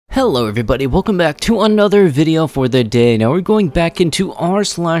Hello everybody, welcome back to another video for the day. Now we're going back into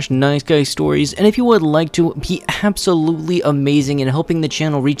r/niceguys stories, and if you would like to be absolutely amazing in helping the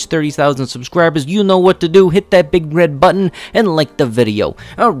channel reach 30,000 subscribers, you know what to do. Hit that big red button and like the video.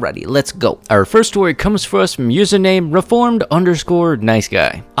 Alrighty, let's go. Our first story comes for us from username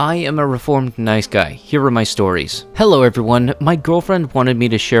reformed_niceguy. I am a reformed nice guy. Here are my stories. Hello everyone, my girlfriend wanted me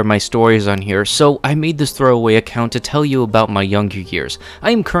to share my stories on here, so I made this throwaway account to tell you about my younger years.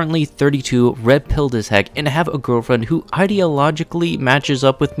 I am currently 32, red-pilled as heck, and have a girlfriend who ideologically matches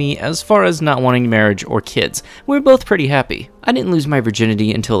up with me as far as not wanting marriage or kids. We're both pretty happy. I didn't lose my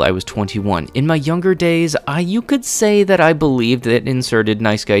virginity until I was 21. In my younger days, you could say that I believed that inserted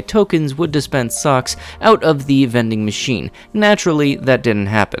nice guy tokens would dispense socks out of the vending machine. Naturally, that didn't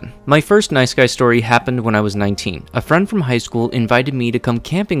happen. My first nice guy story happened when I was 19. A friend from high school invited me to come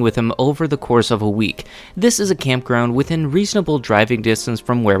camping with him over the course of a week. This is a campground within reasonable driving distance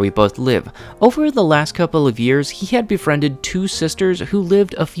from where we both live. Over the last couple of years, he had befriended two sisters who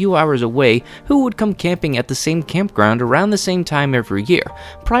lived a few hours away who would come camping at the same campground around the same time every year.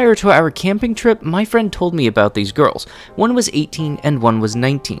 Prior to our camping trip, my friend told me about these girls. One was 18 and one was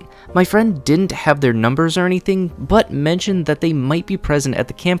 19. My friend didn't have their numbers or anything, but mentioned that they might be present at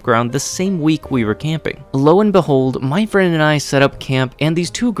the campground the same week we were camping. Lo and behold, my friend and I set up camp and these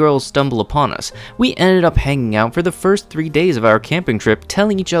two girls stumble upon us. We ended up hanging out for the first 3 days of our camping trip,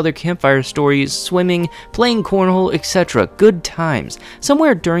 telling each other campfire stories, swimming, playing cornhole, etc. Good times.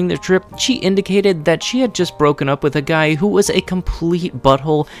 Somewhere during the trip, she indicated that she had just broken up with a guy who was a complete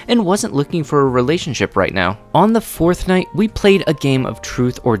butthole and wasn't looking for a relationship right now. On the fourth night, we played a game of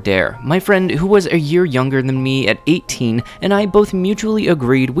truth or dare. My friend, who was a year younger than me at 18, and I both mutually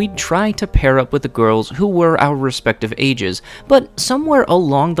agreed we'd try to pair up with the girls who were our respective ages, but somewhere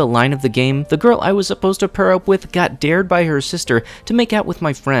along the line of the game, the girl I was supposed to pair up with got dared by her sister to make out with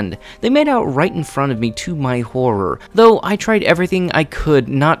my friend. They made out right in front of me, to my horror, though I tried everything I could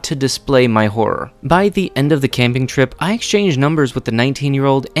not to display my horror. By the end of the camping trip, I exchanged numbers with the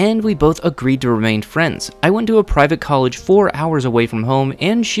 19-year-old, and we both agreed to remain friends. I went to a private college 4 hours away from home,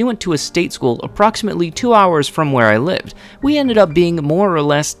 and she went to a state school approximately 2 hours from where I lived. We ended up being more or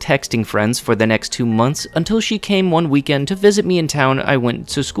less texting friends for the next 2 months until she came one weekend to visit me in town I went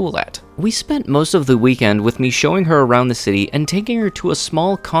to school at. We spent most of the weekend with me showing her around the city and taking her to a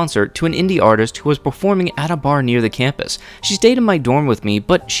small concert to an indie artist who was performing at a bar near the campus. She stayed in my dorm with me,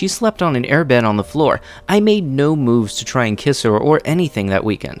 but she slept on an airbed on the floor. I made no moves to try and kiss her or anything that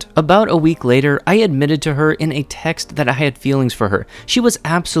weekend. About a week later, I admitted to her in a text that I had feelings for her. She was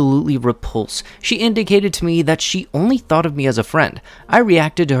absolutely repulsed. She indicated to me that she only thought of me as a friend. I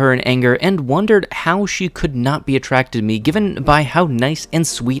reacted to her in anger and wondered how she could not be attracted to me given by how nice and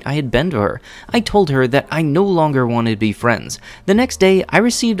sweet I had been to her. I told her that I no longer wanted to be friends. The next day, I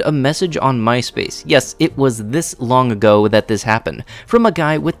received a message on MySpace. Yes, it was this long ago that this happened, from a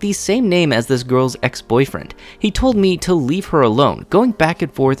guy with the same name as this girl's ex-boyfriend. He told me to leave her alone. Going back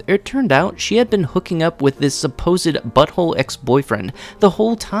and forth, it turned out she had been hooking up with this supposed butthole ex-boyfriend the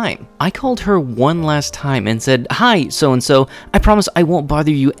whole time. I called her one last time and said, "Hi, so-and-so, I promise I won't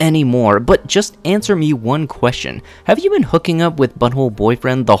bother you anymore, but just answer me one question. Have you been hooking up with butthole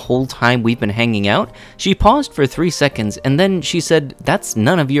boyfriend the whole time we've been hanging out?" She paused for 3 seconds and then she said, "That's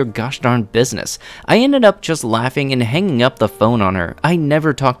none of your gosh darn business." I ended up just laughing and hanging up the phone on her. I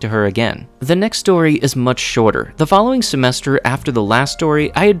never talked to her again. The next story is much shorter. The following semester after the last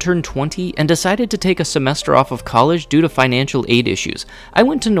story, I had turned 20 and decided to take a semester off of college due to financial aid issues. I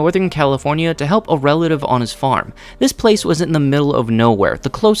went to Northern California to help a relative on his farm. This place was in the middle of nowhere. The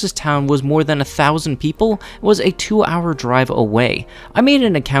closest town was more than 1,000 people. It was a 2-hour drive away. I made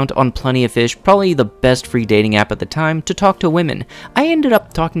an account on Plenty of Fish, probably the best free dating app at the time, to talk to women. I ended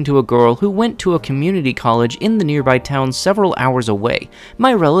up talking to a girl who went to a community college in the nearby town several hours away.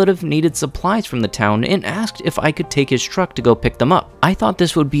 My relative needed supplies from the town and asked if I could take his truck to go pick them up. I thought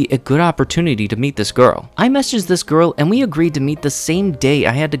this would be a good opportunity to meet this girl. I messaged this girl and we agreed to meet the same day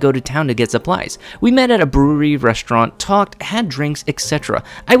I had to go to town to get supplies. We met at a brewery, restaurant, talked, had drinks, etc.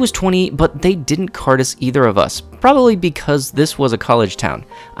 I was 20, but they didn't card us, either of us, probably because this was a college town.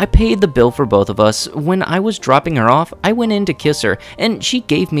 I paid the bill for both of us. When I was dropping her off, I went in to kiss her, and she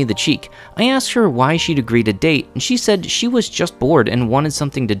gave me the cheek. I asked her why she'd agreed to date, and she said she was just bored and wanted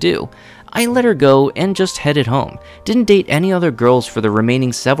something to do. I let her go and just headed home. Didn't date any other girls for the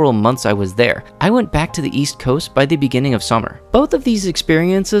remaining several months I was there. I went back to the East Coast by the beginning of summer. Both of these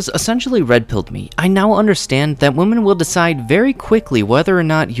experiences essentially red-pilled me. I now understand that women will decide very quickly whether or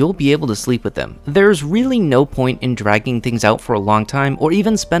not you'll be able to sleep with them. There's really no point in dragging things out for a long time or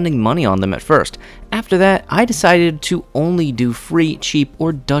even spending money on them at first. After that, I decided to only do free, cheap,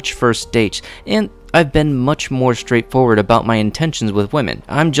 or Dutch first dates, and I've been much more straightforward about my intentions with women.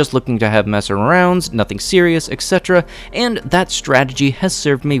 I'm just looking to have mess arounds, nothing serious, etc., and that strategy has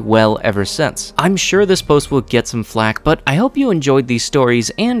served me well ever since. I'm sure this post will get some flack, but I hope you enjoyed these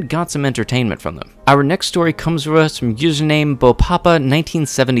stories and got some entertainment from them. Our next story comes to us from username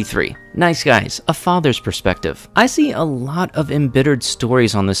Bopapa1973. Nice guys, a father's perspective. I see a lot of embittered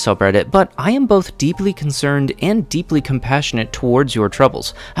stories on this subreddit, but I am both deeply concerned and deeply compassionate towards your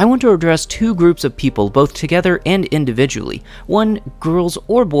troubles. I want to address two groups of people, both together and individually. One, girls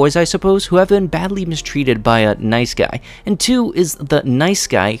or boys, I suppose, who have been badly mistreated by a nice guy, and two is the nice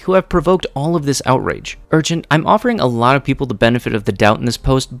guy who have provoked all of this outrage. Urgent, I'm offering a lot of people the benefit of the doubt in this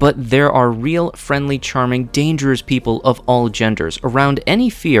post, but there are real, friendly, charming, dangerous people of all genders around any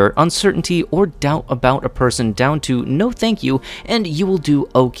fear, uncertainty, or doubt about a person down to no thank you, and you will do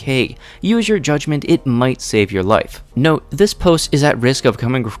okay. Use your judgment, it might save your life. Note, this post is at risk of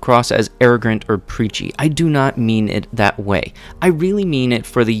coming across as arrogant or preachy. I do not mean it that way. I really mean it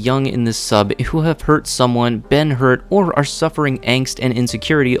for the young in this sub who have hurt someone, been hurt, or are suffering angst and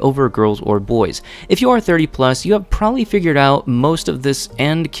insecurity over girls or boys. If you are 30 plus, you have probably figured out most of this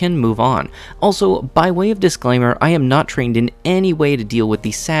and can move on. Also, by way of disclaimer, I am not trained in any way to deal with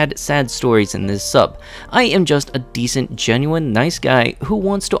the sad stories in this sub. I am just a decent, genuine, nice guy who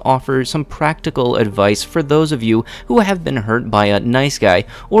wants to offer some practical advice for those of you who have been hurt by a nice guy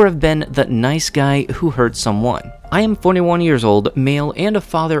or have been the nice guy who hurt someone. I am 41 years old, male, and a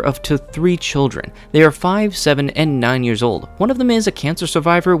father of 3 children. They are 5, 7, and 9 years old. One of them is a cancer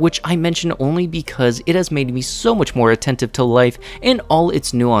survivor, which I mention only because it has made me so much more attentive to life and all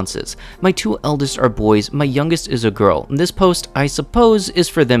its nuances. My 2 eldest are boys, my youngest is a girl. This post, I suppose, is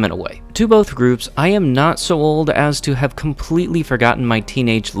for them in a way. To both groups, I am not so old as to have completely forgotten my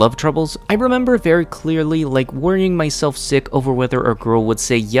teenage love troubles. I remember very clearly worrying myself sick over whether a girl would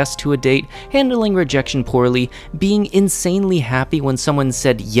say yes to a date, handling rejection poorly, being insanely happy when someone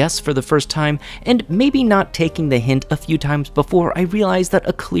said yes for the first time, and maybe not taking the hint a few times before I realized that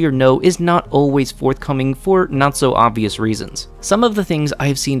a clear no is not always forthcoming for not so obvious reasons. Some of the things I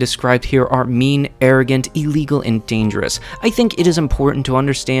have seen described here are mean, arrogant, illegal, and dangerous. I think it is important to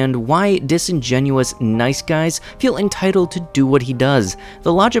understand why disingenuous nice guys feel entitled to do what he does.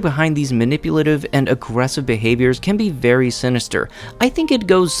 The logic behind these manipulative and aggressive behaviors can be very sinister. I think it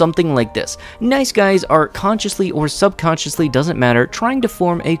goes something like this. Nice guys are consciously or subconsciously, doesn't matter, trying to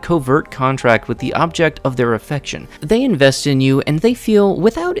form a covert contract with the object of their affection. They invest in you and they feel,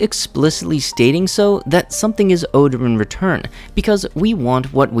 without explicitly stating so, that something is owed in return. Because we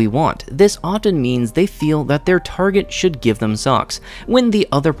want what we want. This often means they feel that their target should give them socks. When the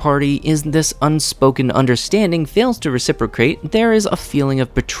other party in this unspoken understanding fails to reciprocate, there is a feeling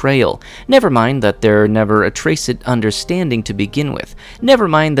of betrayal. Never mind that there never a trace of understanding to begin with. Never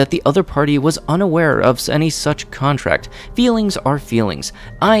mind that the other party was unaware of any such contract. Feelings are feelings.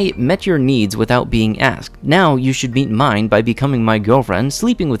 I met your needs without being asked. Now you should meet mine by becoming my girlfriend,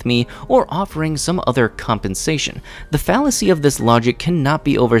 sleeping with me, or offering some other compensation. The fallacy of this logic cannot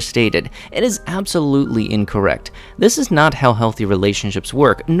be overstated. It is absolutely incorrect. This is not how healthy relationships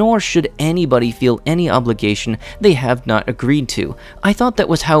work, nor should anybody feel any obligation they have not agreed to. I thought that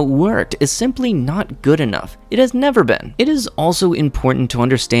was how it worked. Is simply not good enough. It has never been. It is also important to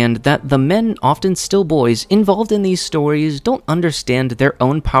understand that the men, often still boys, involved in these stories don't understand their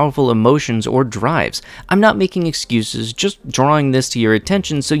own powerful emotions or drives. I'm not making excuses, just drawing this to your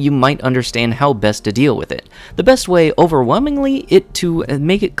attention so you might understand how best to deal with it. The best way, overwhelmingly, to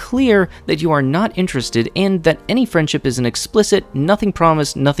make it clear that you are not interested and that any friendship is an explicit, nothing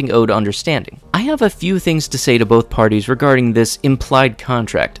promised, nothing owed understanding. I have a few things to say to both parties regarding this implied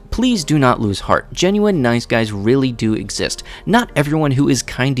contract. Please do not lose heart. Genuine nice guys really do exist. Not everyone who is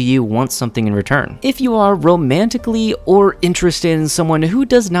kind to you wants something in return. If you are romantically or interested in someone who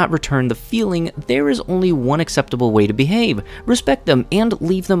does not return the feeling, there is only one acceptable way to behave. Respect them and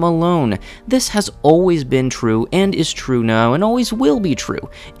leave them alone. This has always been true and is true now and always will be true.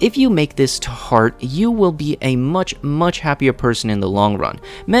 If you make this to heart, you will be a much happier person in the long run.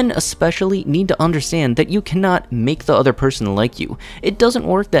 Men especially need to understand that you cannot make the other person like you. It doesn't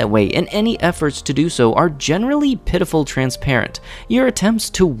work that that way, and any efforts to do so are generally pitiful transparent. Your attempts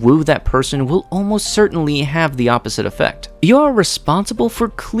to woo that person will almost certainly have the opposite effect. You are responsible for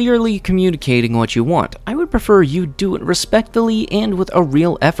clearly communicating what you want. I would prefer you do it respectfully and with a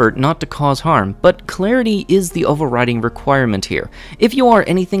real effort not to cause harm, but clarity is the overriding requirement here. If you are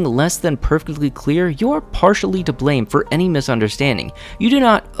anything less than perfectly clear, you are partially to blame for any misunderstanding. You do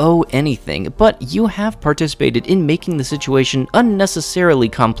not owe anything, but you have participated in making the situation unnecessarily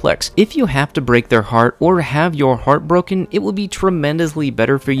complex. If you have to break their heart or have your heart broken, it will be tremendously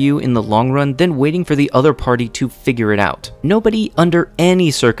better for you in the long run than waiting for the other party to figure it out. Nobody under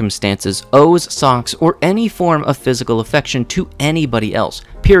any circumstances owes socks or any form of physical affection to anybody else.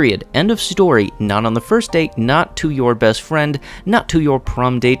 Period. End of story. Not on the first date, not to your best friend, not to your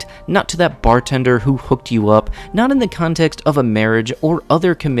prom date, not to that bartender who hooked you up, not in the context of a marriage or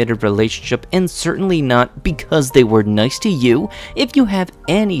other committed relationship, and certainly not because they were nice to you. If you have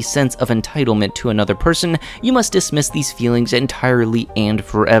any sense of entitlement to another person, you must dismiss these feelings entirely and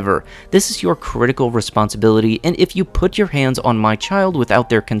forever. This is your critical responsibility, and if you put your hands on my child without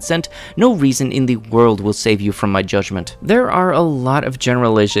their consent, no reason in the world will save you from my judgment. There are a lot of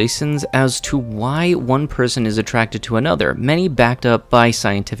generalizations as to why one person is attracted to another, many backed up by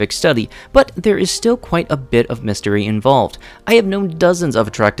scientific study, but there is still quite a bit of mystery involved. I have known dozens of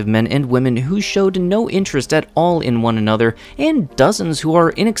attractive men and women who showed no interest at all in one another, and dozens who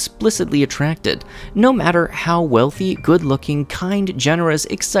are inexplicitly attracted. No matter how wealthy, good-looking, kind, generous,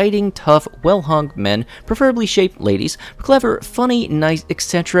 exciting, tough, well-hung men, preferably shaped ladies, clever, funny, nice,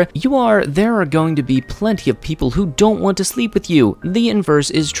 etc., there are going to be plenty of people who don't want to sleep with you. The inverse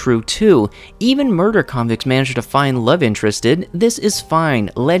is true too. Even murder convicts manage to find love interested. This is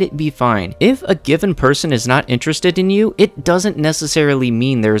fine. Let it be fine. If a given person is not interested in you, it doesn't necessarily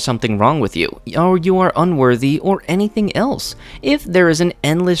mean there is something wrong with you, or you are unworthy, or anything else. If there is an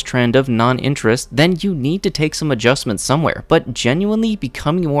endless trend of non-interest, then you need to take some adjustments somewhere, but genuinely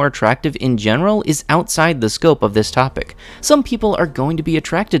becoming more attractive in general is outside the scope of this topic. Some people are going to be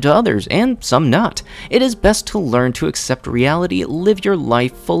attracted to others, and some not. It is best to learn to accept reality, live your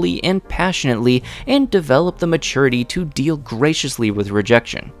life fully and passionately, and develop the maturity to deal graciously with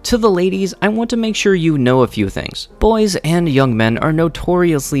rejection. To the ladies, I want to make sure you know a few things. Boys and young men are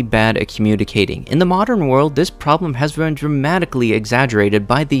notoriously bad at communicating. In the modern world, this problem has been dramatically exaggerated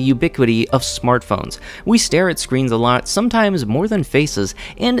by the ubiquity of smartphones. We stare at screens a lot, sometimes more than faces,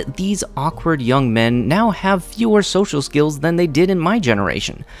 and these awkward young men now have fewer social skills than they did in my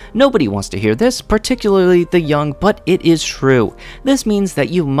generation. Nobody wants to hear this, particularly the young, but it is true. This means that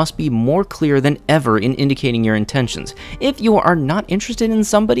you must be more clear than ever in indicating your intentions. If you are not interested in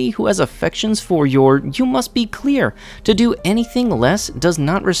somebody who has affections for you must be clear. To do anything less does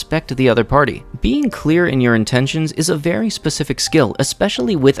not respect the other party. Being clear in your intentions is a very specific skill,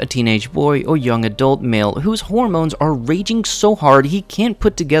 especially with a teenage boy or young adult male whose hormones are raging so hard he can't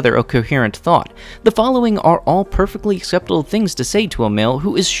put together a coherent thought. The following are all perfectly acceptable things to say to a male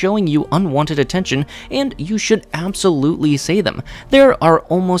who is showing you unwanted attention, and you should absolutely say them. There are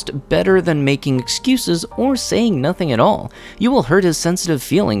almost better than making excuses or saying nothing at all. You will hurt his sensitive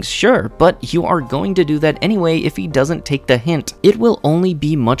feelings, sure, but you are going to do that anyway if he doesn't take the hint. It will only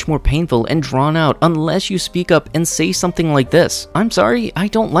be much more painful and drawn out unless you speak up and say something like this: "I'm sorry, I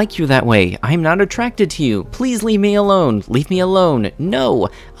don't like you that way. I'm not attracted to you. Please leave me alone. Leave me alone. No,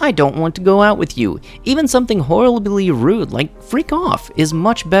 I don't want to go out with you." Even something horribly rude like "freak off" is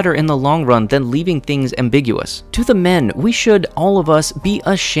much better in the long run than leaving things ambiguous. To the men, we should, all of us, be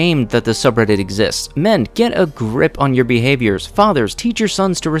ashamed that the subreddit exists. Men, get a grip on your behaviors. Fathers, teach your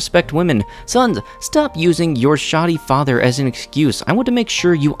sons to respect women. Sons, stop using your shoddy father as an excuse. I want to make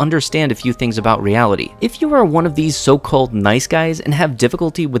sure you understand a few things about reality. If you are one of these so-called nice guys and have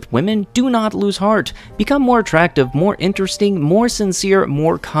difficulty with women, do not lose heart. Become more attractive, more interesting, more sincere,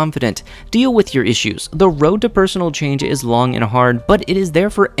 more confident. Deal with your issues. The road to personal change is long and hard, but it is there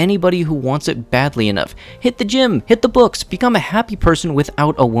for anybody who wants it badly enough. Hit the gym, hit the books, become a happy person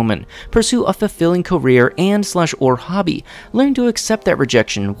without a woman. Pursue a fulfilling career and/or hobby. Learn to accept that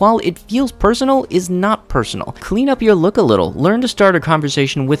rejection, while it feels personal, is not personal. Clean up your look a little. Learn to start a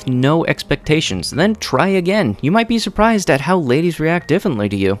conversation with no expectations, then try again. You might be surprised at how ladies react differently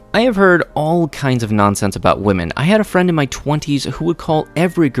to you. I have heard all kinds of nonsense about women. I had a friend in my 20s who would call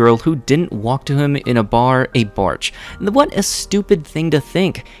every girl who didn't walk to him in a bar a barch. What a stupid thing to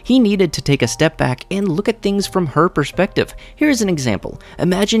think. He needed to take a step back and look at things from her perspective. Here's an example,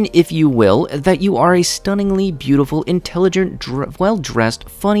 imagine, if you will, that you are a stunningly beautiful, intelligent, well-dressed,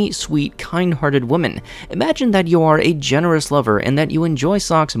 funny, sweet, kind-hearted woman. Imagine that you are a generous lover and that you enjoy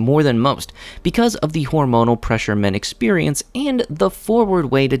socks more than most. Because of the hormonal pressure men experience and the forward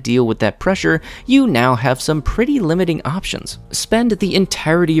way to deal with that pressure, you now have some pretty limiting options. Spend the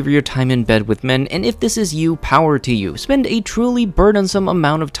entirety of your time in bed with men, and if this is you, power to you. Spend a truly burdensome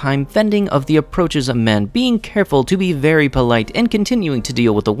amount of time fending of the approaches of men, being careful to be very polite, and continuing to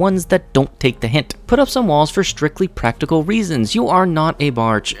deal with the ones that don't take the hint. Put up some walls for strictly practical reasons. You are not a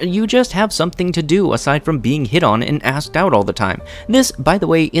barge. You just have something to do aside from being hit on and asked out all the time. This, by the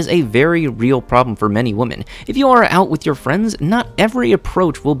way, is a very real problem for many women. If you are out with your friends, not every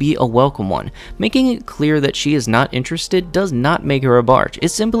approach will be a welcome one. Making it clear that she is not interested does not make her a barge. It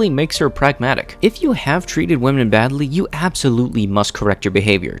simply makes her pragmatic. If you have treated women badly, you absolutely must correct your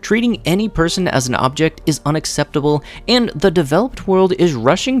behavior. Treating any person as an object is unacceptable, and the developed world is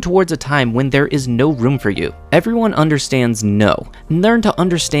rushing towards a time when there is no room for you. Everyone understands no. Learn to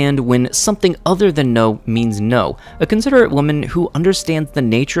understand when something other than no means no. A considerate woman who understands the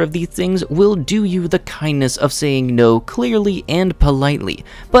nature of these things will do you the kindness of saying no clearly and politely,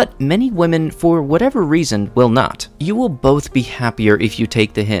 but many women, for whatever reason, will not. You will both be happier if you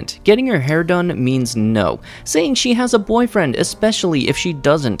take the hint. Getting her hair done means no. Saying she has a boyfriend, especially if she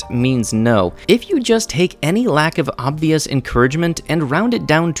doesn't, means no. If you just take any lack of obvious encouragement and round it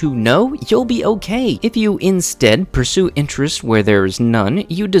down to no, you'll be okay. If you instead pursue interest where there is none,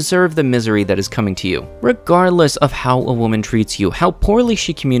 you deserve the misery that is coming to you. Regardless of how a woman treats you, how poorly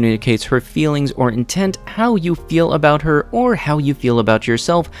she communicates her feelings or intent, how you feel about her, or how you feel about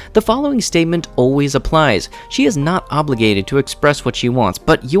yourself, the following statement always applies. She is not obligated to express what she wants,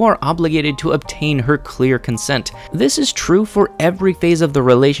 but you are obligated to obtain her clear consent. This is true for every phase of the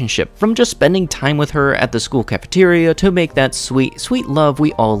relationship, from just spending time with her at the school cafeteria to make that sweet, sweet love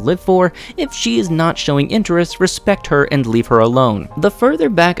we all live for. If she is not showing interest, respect her and leave her alone. The further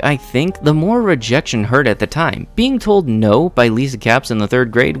back I think, the more rejection hurt at the time. Being told no by Lisa Capps in the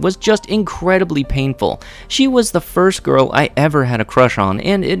 3rd grade was just incredibly painful. She was the first girl I ever had a crush on,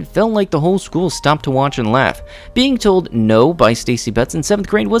 and it felt like the whole school stopped to watch and laugh. Being told no by Stacy Betts in 7th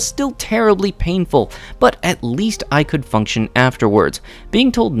grade was still terribly painful, but at least I could function afterwards.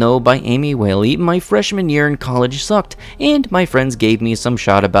 Being told no by Amy Whaley my freshman year in college sucked, and my friends gave me some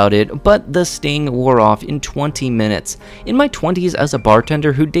shot about it, but the sting wore off in 20 minutes. In my 20s as a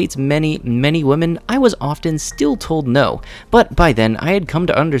bartender who dates many women, I was often still told no, but by then I had come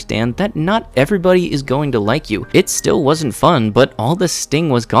to understand that not everybody is going to like you. It still wasn't fun, but all the sting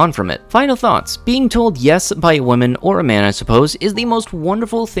was gone from it. Final thoughts. Being told yes by a woman, or a man I suppose, is the most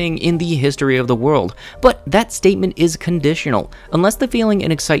wonderful thing in the history of the world, but that statement is conditional. Unless the feeling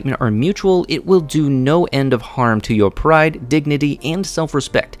and excitement are mutual, it will do no end of harm to your pride, dignity, and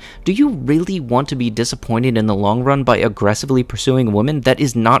self-respect. Do you really want to be disappointed in the long run by aggressively pursuing a woman that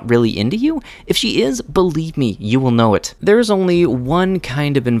is not really into you? If she is, believe me, you will know it. There is only one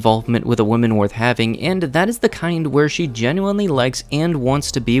kind of involvement with a woman worth having, and that is the kind where she genuinely likes and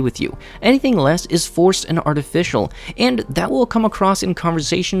wants to be with you. Anything less is forced and artificial, and that will come across in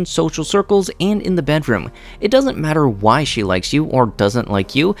conversation, social circles, and in the bedroom. It doesn't matter why she likes you or doesn't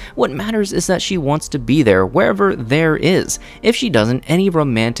like you. What matters is that she wants to be there, wherever there is. If she doesn't, any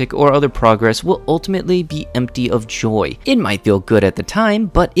romantic or other progress will ultimately be empty of joy. It might feel good at the time,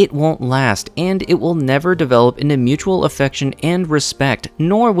 but it won't last, and it will never develop into mutual affection and respect,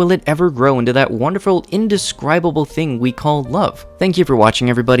 nor will it ever grow into that wonderful, indescribable thing we call love. Thank you for watching,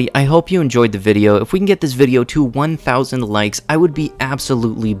 everybody. I hope you enjoyed the video. If we can get this video to 1,000 likes, I would be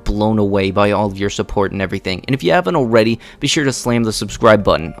absolutely blown away by all of your support and everything. And if you haven't already, be sure to slam the subscribe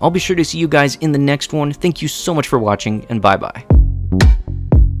button. I'll be sure to see you guys in the next one. Thank you so much for watching, and bye-bye.